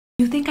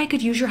You think I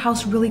could use your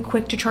house really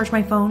quick to charge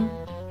my phone?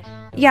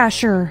 Yeah,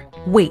 sure.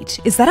 Wait,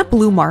 is that a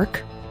blue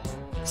mark?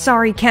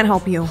 Sorry, can't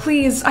help you.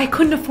 Please, I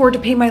couldn't afford to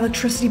pay my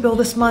electricity bill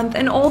this month,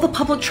 and all the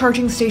public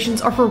charging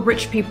stations are for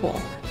rich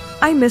people.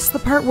 I missed the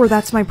part where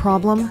that's my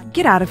problem.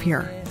 Get out of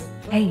here.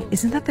 Hey,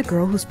 isn't that the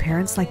girl whose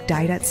parents,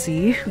 died at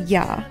sea?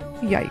 Yeah.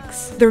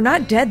 Yikes. They're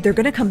not dead, they're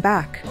gonna come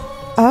back.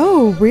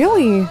 Oh,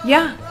 really?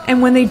 Yeah,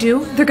 and when they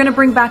do, they're gonna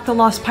bring back the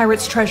lost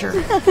pirate's treasure.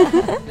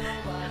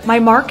 My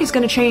mark is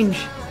gonna change.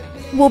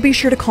 Well, be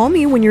sure to call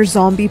me when your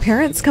zombie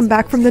parents come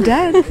back from the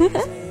dead.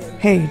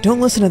 Hey, don't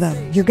listen to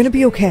them. You're gonna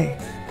be okay.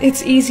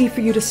 It's easy for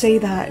you to say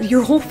that.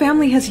 Your whole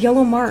family has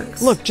yellow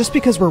marks. Look, just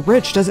because we're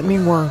rich doesn't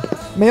mean we're...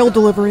 Mail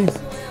delivery.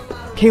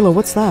 Kayla,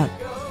 what's that?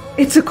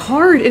 It's a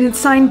card, and it's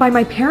signed by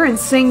my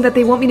parents saying that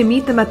they want me to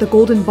meet them at the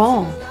Golden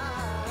Ball.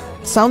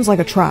 Sounds like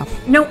a trap.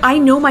 No, I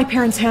know my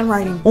parents'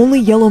 handwriting. Only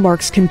yellow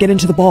marks can get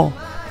into the ball.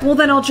 Well,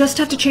 then I'll just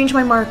have to change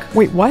my mark.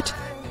 Wait, what?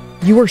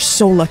 You are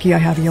so lucky I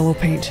have yellow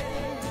paint.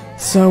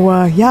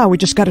 So, yeah, we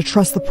just gotta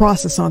trust the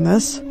process on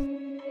this.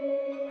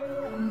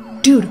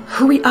 Dude,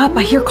 hurry up,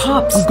 I hear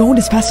cops. I'm going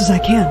as fast as I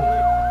can.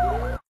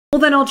 Well,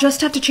 then I'll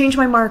just have to change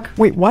my mark.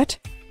 Wait, what?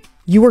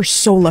 You are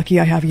so lucky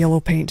I have yellow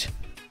paint.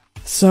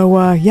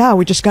 So, yeah,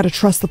 we just gotta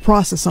trust the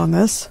process on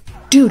this.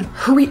 Dude,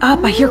 hurry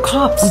up, I hear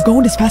cops. I'm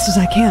going as fast as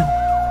I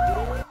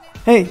can.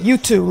 Hey, you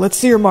two, let's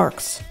see your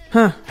marks.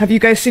 Huh, have you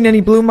guys seen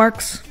any blue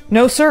marks?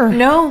 No, sir.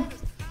 No.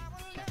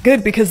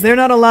 Good, because they're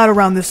not allowed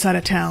around this side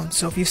of town,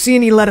 so if you see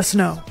any, let us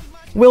know.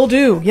 Will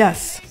do,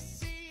 yes.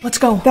 Let's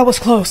go. That was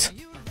close.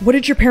 What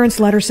did your parents'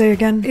 letter say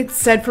again? It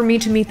said for me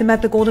to meet them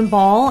at the Golden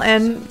Ball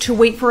and to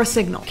wait for a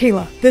signal.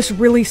 Kayla, this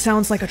really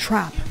sounds like a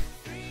trap.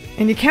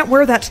 And you can't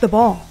wear that to the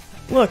ball.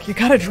 Look, you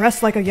gotta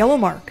dress like a yellow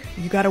mark.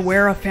 You gotta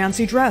wear a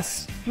fancy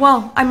dress.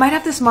 Well, I might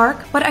have this mark,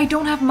 but I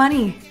don't have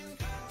money.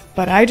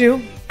 But I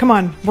do. Come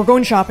on, we're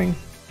going shopping.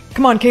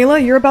 Come on,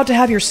 Kayla, you're about to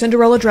have your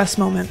Cinderella dress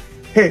moment.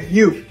 Hey,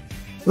 you.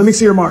 Let me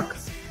see your mark.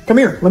 Come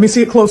here, let me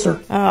see it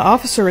closer.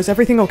 Officer, is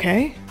everything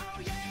okay?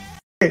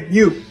 Hey,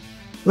 you.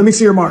 Let me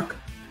see your mark.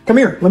 Come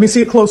here, let me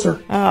see it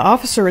closer.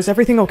 Officer, is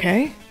everything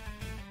okay?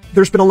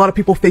 There's been a lot of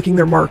people faking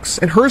their marks,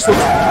 and hers looks...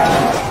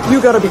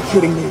 You gotta be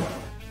kidding me.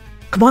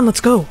 Come on,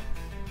 let's go.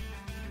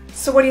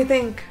 So what do you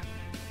think?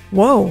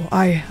 Whoa,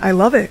 I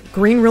love it.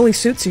 Green really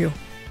suits you.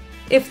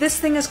 If this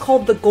thing is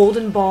called the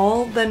Golden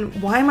Ball, then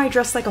why am I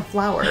dressed like a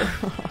flower?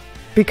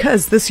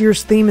 Because this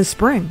year's theme is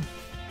spring.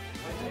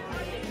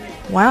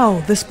 Wow,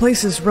 this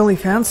place is really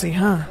fancy,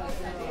 huh?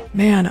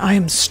 Man, I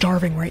am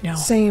starving right now.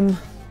 Same.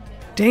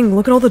 Dang,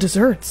 look at all the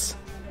desserts.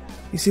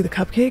 You see the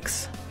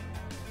cupcakes?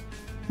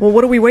 Well,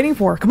 what are we waiting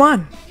for? Come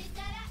on!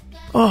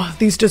 Oh,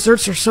 these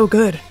desserts are so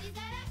good.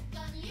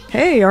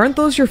 Hey, aren't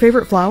those your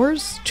favorite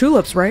flowers?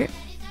 Tulips, right?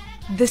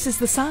 This is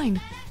the sign.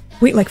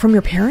 Wait, like from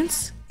your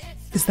parents?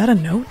 Is that a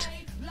note?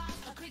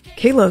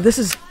 Kayla, this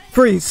is...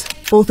 Freeze!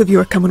 Both of you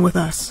are coming with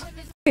us.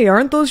 Hey,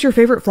 aren't those your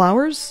favorite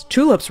flowers?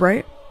 Tulips,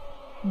 right?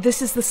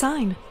 This is the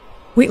sign.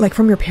 Wait, like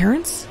from your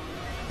parents?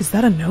 Is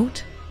that a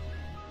note?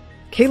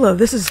 Kayla,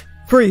 this is...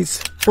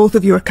 Freeze! Both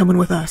of you are coming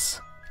with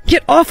us.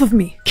 Get off of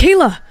me!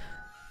 Kayla!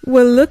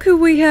 Well, look who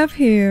we have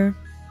here.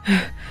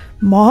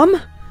 Mom?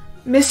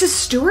 Mrs.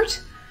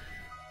 Stewart?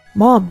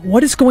 Mom,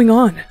 what is going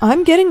on?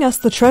 I'm getting us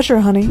the treasure,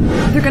 honey.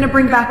 They're gonna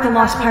bring back the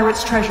lost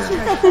pirate's treasure.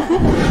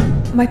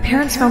 My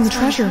parents found the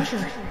treasure.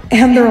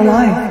 And they're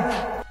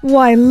alive.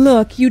 Why,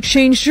 look, you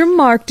changed your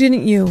mark,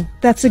 didn't you?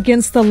 That's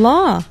against the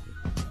law.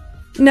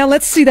 Now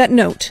let's see that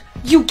note.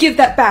 You give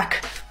that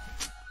back!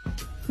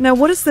 Now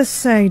what does this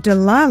say,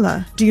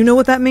 Delilah? Do you know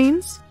what that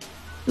means?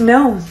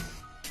 No.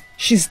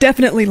 She's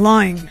definitely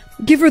lying.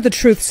 Give her the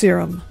truth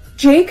serum.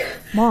 Jake?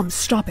 Mom,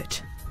 stop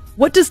it.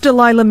 What does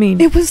Delilah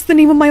mean? It was the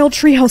name of my old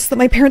treehouse that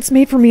my parents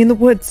made for me in the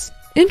woods.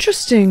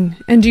 Interesting.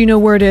 And do you know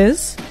where it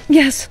is?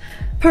 Yes.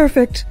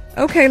 Perfect.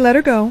 Okay, let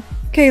her go.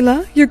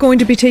 Kayla, you're going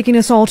to be taking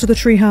us all to the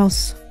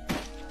treehouse.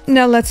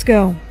 Now let's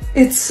go.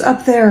 It's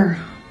up there.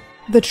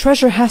 The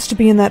treasure has to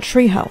be in that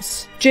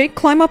treehouse. Jake,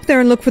 climb up there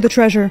and look for the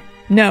treasure.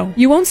 No,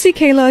 you won't see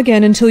Kayla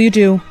again until you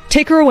do.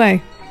 Take her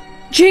away.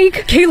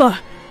 Jake! Kayla!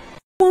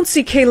 You won't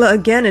see Kayla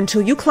again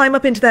until you climb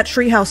up into that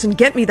treehouse and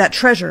get me that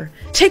treasure.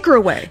 Take her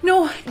away.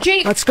 No,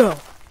 Jake! Let's go.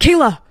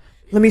 Kayla!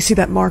 Let me see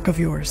that mark of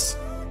yours.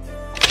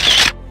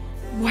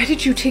 Why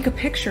did you take a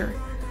picture?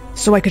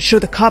 So I could show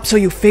the cops how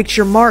you faked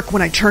your mark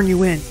when I turn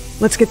you in.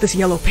 Let's get this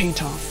yellow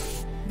paint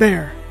off.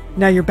 There.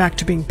 Now you're back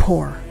to being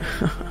poor.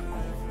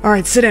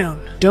 Alright, sit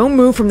down. Don't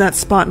move from that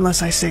spot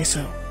unless I say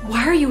so.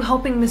 Why are you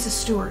helping Mrs.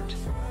 Stewart?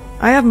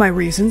 I have my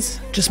reasons.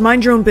 Just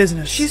mind your own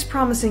business. She's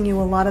promising you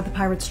a lot of the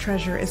pirate's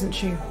treasure, isn't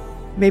she?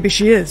 Maybe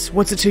she is.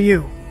 What's it to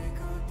you?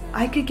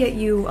 I could get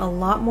you a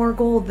lot more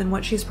gold than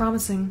what she's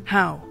promising.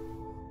 How?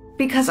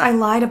 Because I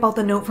lied about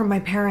the note from my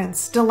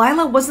parents.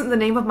 Delilah wasn't the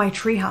name of my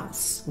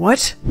treehouse.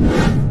 What?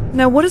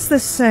 Now what does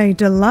this say,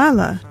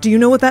 Delilah? Do you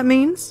know what that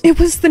means? It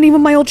was the name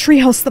of my old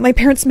treehouse that my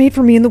parents made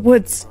for me in the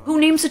woods. Who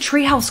names a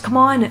treehouse? Come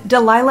on.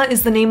 Delilah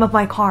is the name of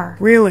my car.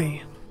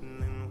 Really?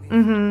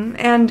 Mm-hmm.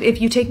 And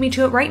if you take me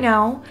to it right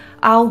now,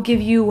 I'll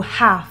give you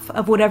half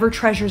of whatever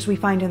treasures we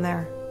find in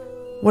there.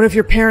 What if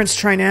your parents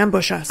try and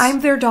ambush us?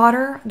 I'm their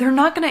daughter. They're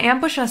not gonna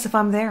ambush us if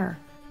I'm there.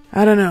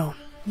 I don't know.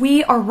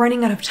 We are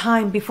running out of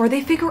time before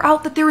they figure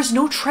out that there is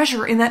no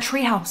treasure in that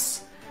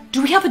treehouse.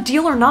 Do we have a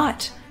deal or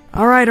not?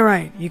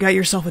 Alright. You got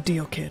yourself a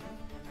deal, kid.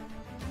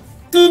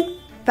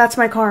 That's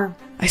my car.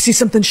 I see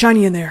something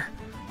shiny in there.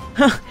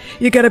 Huh,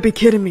 you gotta be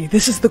kidding me.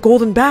 This is the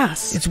golden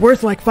bass. It's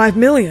worth like 5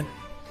 million.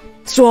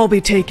 So I'll be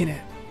taking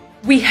it.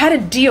 We had a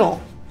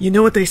deal. You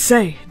know what they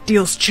say,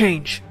 deals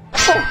change.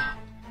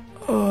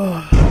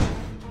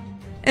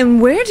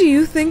 And where do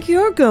you think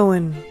you're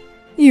going?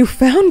 You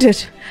found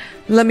it.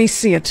 Let me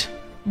see it.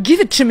 Give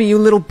it to me, you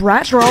little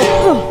brat, or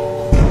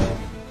I'll...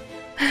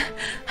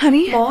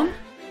 Honey? Mom?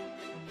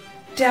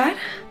 Dad?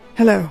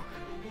 Hello.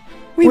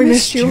 We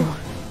missed you.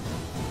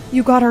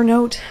 You got our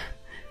note.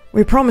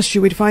 We promised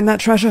you we'd find that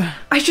treasure.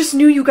 I just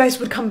knew you guys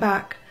would come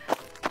back.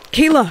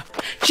 Kayla!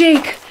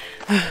 Jake!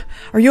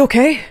 Are you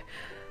okay?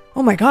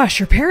 Oh my gosh,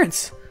 your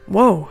parents.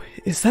 Whoa,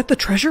 is that the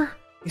treasure?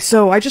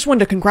 So I just wanted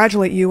to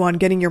congratulate you on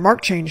getting your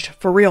mark changed,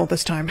 for real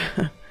this time.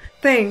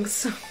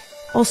 Thanks.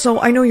 Also,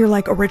 I know you're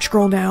like a rich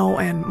girl now,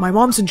 and my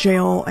mom's in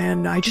jail,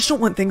 and I just don't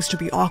want things to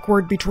be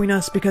awkward between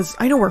us because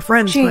I know we're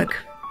friends, Jake,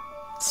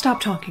 but... stop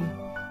talking.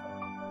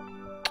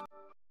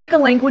 A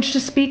language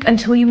to speak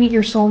until you meet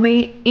your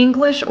soulmate,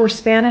 English or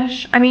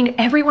Spanish. I mean,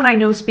 everyone I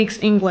know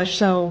speaks English,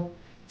 so...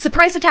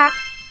 Surprise attack!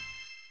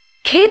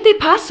 ¿Qué te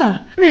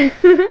pasa?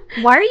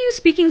 Why are you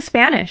speaking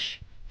Spanish?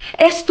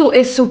 Esto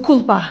es su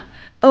culpa.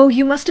 Oh,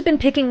 you must have been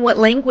picking what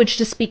language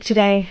to speak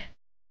today.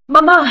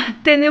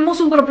 Mamá,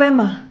 tenemos un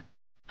problema.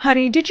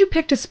 Honey, did you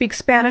pick to speak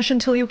Spanish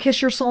until you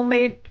kiss your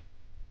soulmate?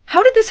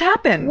 How did this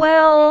happen?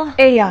 Well,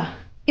 Ella.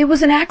 it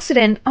was an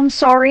accident. I'm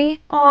sorry.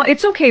 Oh,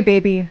 it's okay,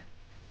 baby.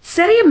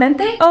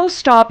 ¿Seriamente? Oh,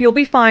 stop. You'll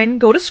be fine.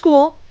 Go to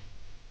school.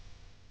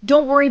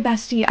 Don't worry,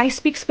 bestie. I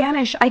speak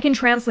Spanish. I can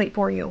translate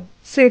for you.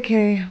 Sé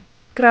que...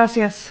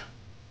 Gracias.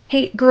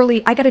 Hey,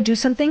 girlie, I gotta do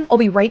something. I'll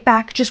be right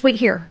back. Just wait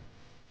here.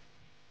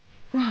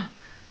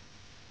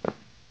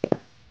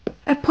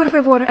 Por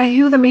favor,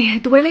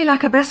 ayúdame. Duele la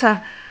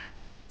cabeza.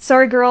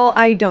 Sorry, girl.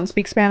 I don't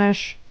speak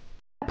Spanish.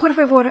 Por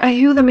favor,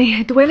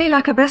 ayúdame. Duele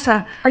la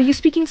cabeza. Are you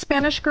speaking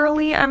Spanish,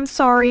 girlie? I'm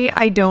sorry.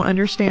 I don't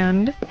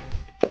understand.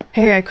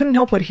 Hey, I couldn't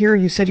help but hear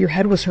you said your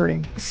head was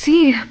hurting.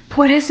 Sí,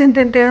 ¿puedes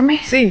entenderme?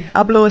 Sí,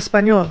 hablo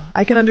español.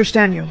 I can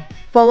understand you.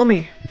 Follow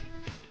me.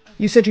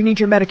 You said you need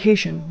your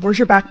medication. Where's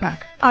your backpack?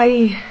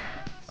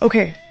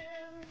 Okay.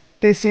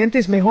 ¿Te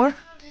sientes mejor?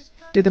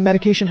 Did the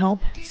medication help?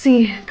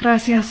 Sí,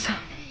 gracias.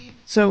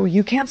 So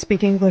you can't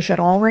speak English at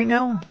all right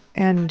now?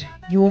 And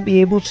you won't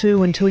be able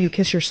to until you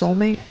kiss your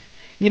soulmate?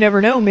 You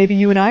never know, maybe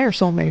you and I are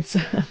soulmates.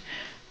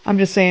 I'm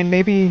just saying,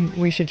 maybe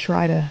we should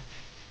try to...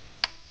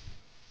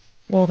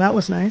 Well, that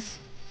was nice.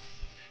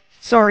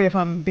 Sorry if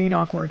I'm being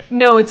awkward.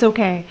 No, it's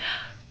okay.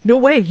 No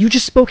way, you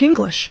just spoke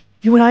English.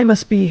 You and I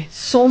must be...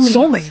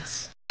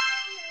 Soulmates.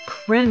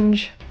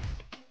 Cringe.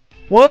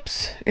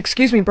 Whoops.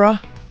 Excuse me,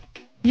 bruh.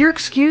 You're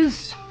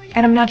excused.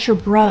 And I'm not your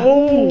bruh.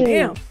 Oh,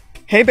 damn.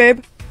 Hey,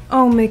 babe.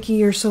 Oh, Mickey,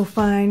 you're so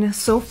fine.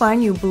 So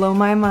fine, you blow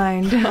my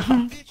mind.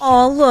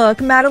 Aw, look,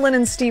 Madeline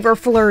and Steve are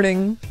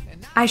flirting.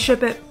 I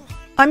ship it.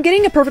 I'm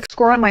getting a perfect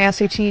score on my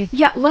SAT.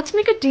 Yeah, let's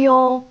make a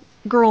deal.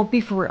 Girl,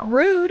 be for real.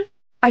 Rude.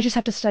 I just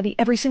have to study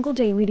every single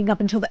day leading up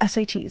until the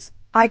SATs.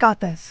 I got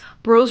this.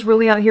 Bro's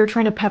really out here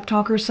trying to pep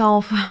talk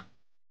herself.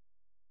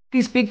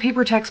 These big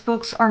paper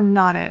textbooks are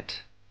not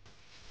it.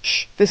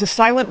 Shh, this is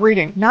silent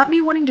reading. Not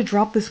me wanting to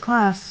drop this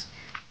class.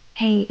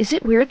 Hey, is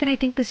it weird that I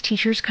think this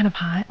teacher's kind of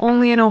hot?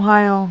 Only in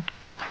Ohio.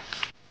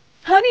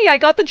 Honey, I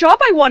got the job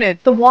I wanted.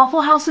 The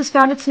Waffle House has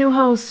found its new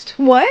host.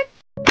 What?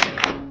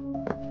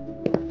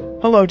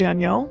 Hello,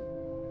 Danielle.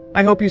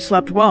 I hope you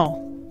slept well.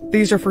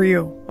 These are for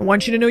you. I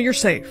want you to know you're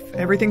safe.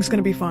 Everything's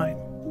gonna be fine.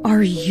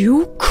 Are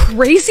you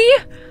crazy?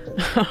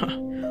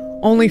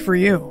 Only for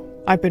you.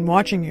 I've been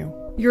watching you.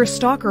 You're a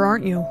stalker,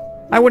 aren't you?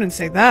 I wouldn't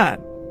say that.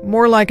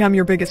 More like I'm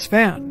your biggest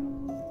fan.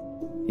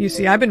 You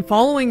see, I've been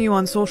following you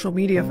on social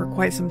media for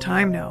quite some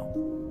time now.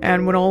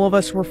 And when all of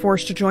us were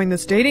forced to join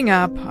this dating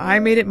app, I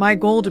made it my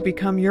goal to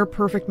become your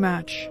perfect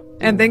match.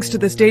 And thanks to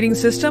this dating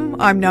system,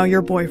 I'm now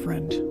your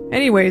boyfriend.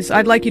 Anyways,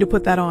 I'd like you to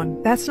put that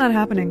on. That's not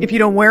happening. If you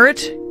don't wear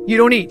it, you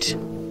don't eat.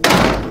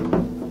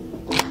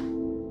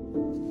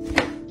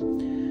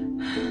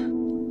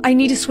 I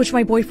need to switch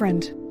my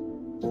boyfriend.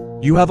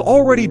 You have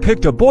already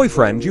picked a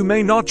boyfriend, you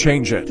may not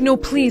change it. No,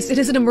 please, it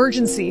is an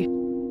emergency.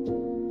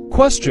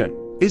 Question: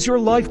 is your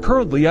life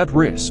currently at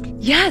risk?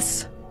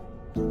 Yes!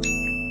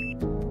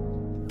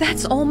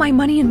 That's all my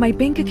money in my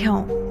bank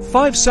account.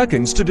 5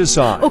 seconds to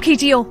decide. Okay,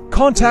 deal.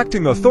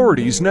 Contacting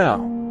authorities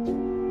now.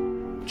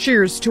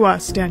 Cheers to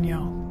us,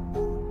 Danielle.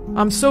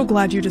 I'm so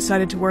glad you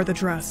decided to wear the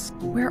dress.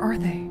 Where are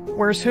they?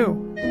 Where's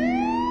who?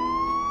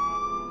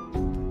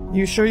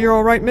 You sure you're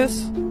alright,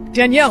 miss?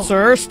 Danielle!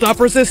 Sir,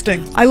 stop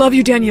resisting. I love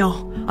you,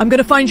 Danielle. I'm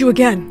gonna find you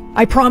again.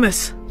 I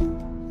promise.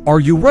 Are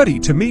you ready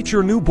to meet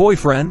your new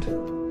boyfriend?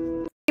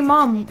 Hey,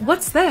 Mom,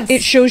 what's this?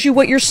 It shows you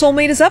what your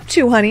soulmate is up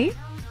to, honey.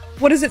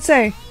 What does it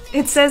say?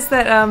 It says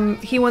that,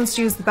 he wants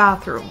to use the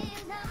bathroom.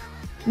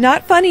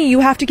 Not funny, you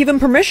have to give him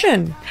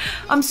permission.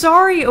 I'm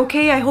sorry,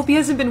 okay? I hope he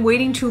hasn't been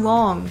waiting too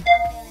long.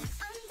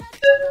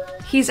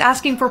 He's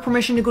asking for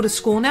permission to go to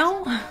school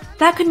now?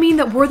 That could mean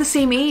that we're the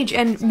same age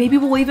and maybe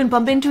we'll even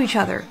bump into each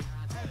other.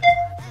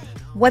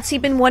 What's he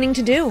been wanting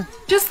to do?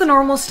 Just the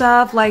normal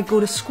stuff like go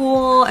to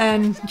school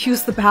and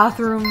use the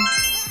bathroom.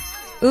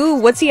 Ooh,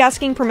 what's he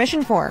asking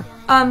permission for?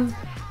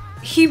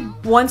 He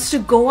wants to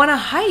go on a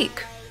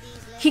hike.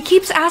 He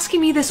keeps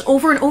asking me this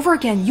over and over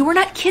again. You are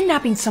not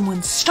kidnapping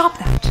someone. Stop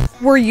that.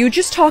 Were you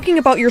just talking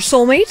about your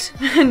soulmate?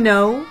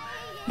 No.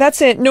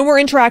 That's it, no more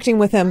interacting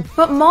with him.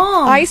 But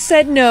Mom! I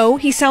said no,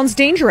 he sounds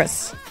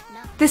dangerous.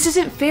 This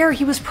isn't fair.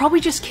 He was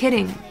probably just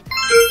kidding.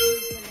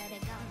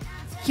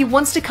 He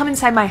wants to come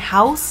inside my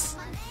house?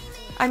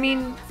 I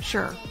mean,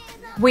 sure.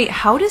 Wait,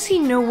 how does he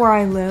know where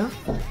I live?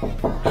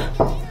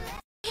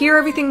 Hear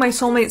everything my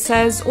soulmate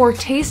says, or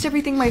taste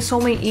everything my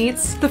soulmate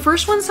eats. The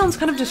first one sounds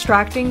kind of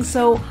distracting,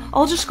 so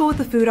I'll just go with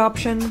the food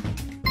option.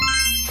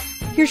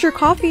 Here's your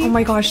coffee. Oh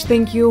my gosh,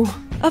 thank you.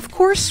 Of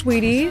course,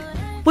 sweetie.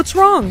 What's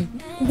wrong?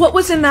 What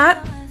was in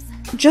that?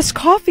 Just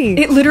coffee.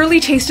 It literally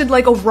tasted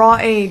like a raw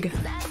egg.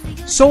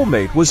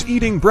 Soulmate was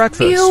eating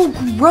breakfast. Ew,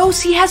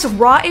 gross, he has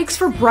raw eggs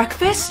for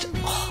breakfast?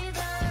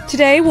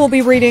 Today we'll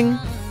be reading...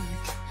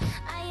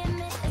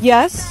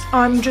 Yes?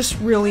 I'm just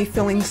really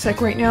feeling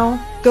sick right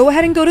now. Go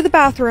ahead and go to the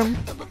bathroom.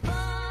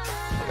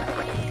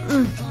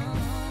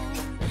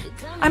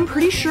 I'm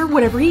pretty sure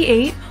whatever he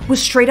ate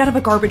was straight out of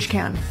a garbage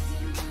can.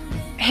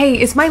 Hey,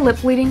 is my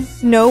lip bleeding?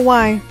 No,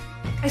 why?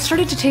 I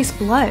started to taste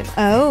blood.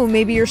 Oh,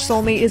 maybe your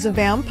soulmate is a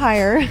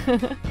vampire.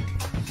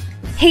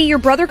 Hey, your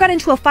brother got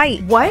into a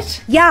fight.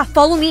 What? Yeah,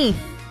 follow me.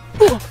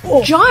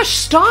 Josh,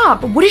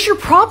 stop! What is your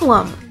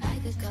problem?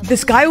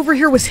 This guy over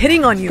here was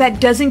hitting on you. That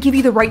doesn't give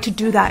you the right to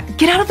do that.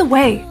 Get out of the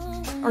way.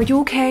 Are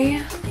you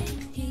okay?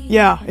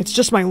 Yeah, it's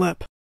just my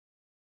lip.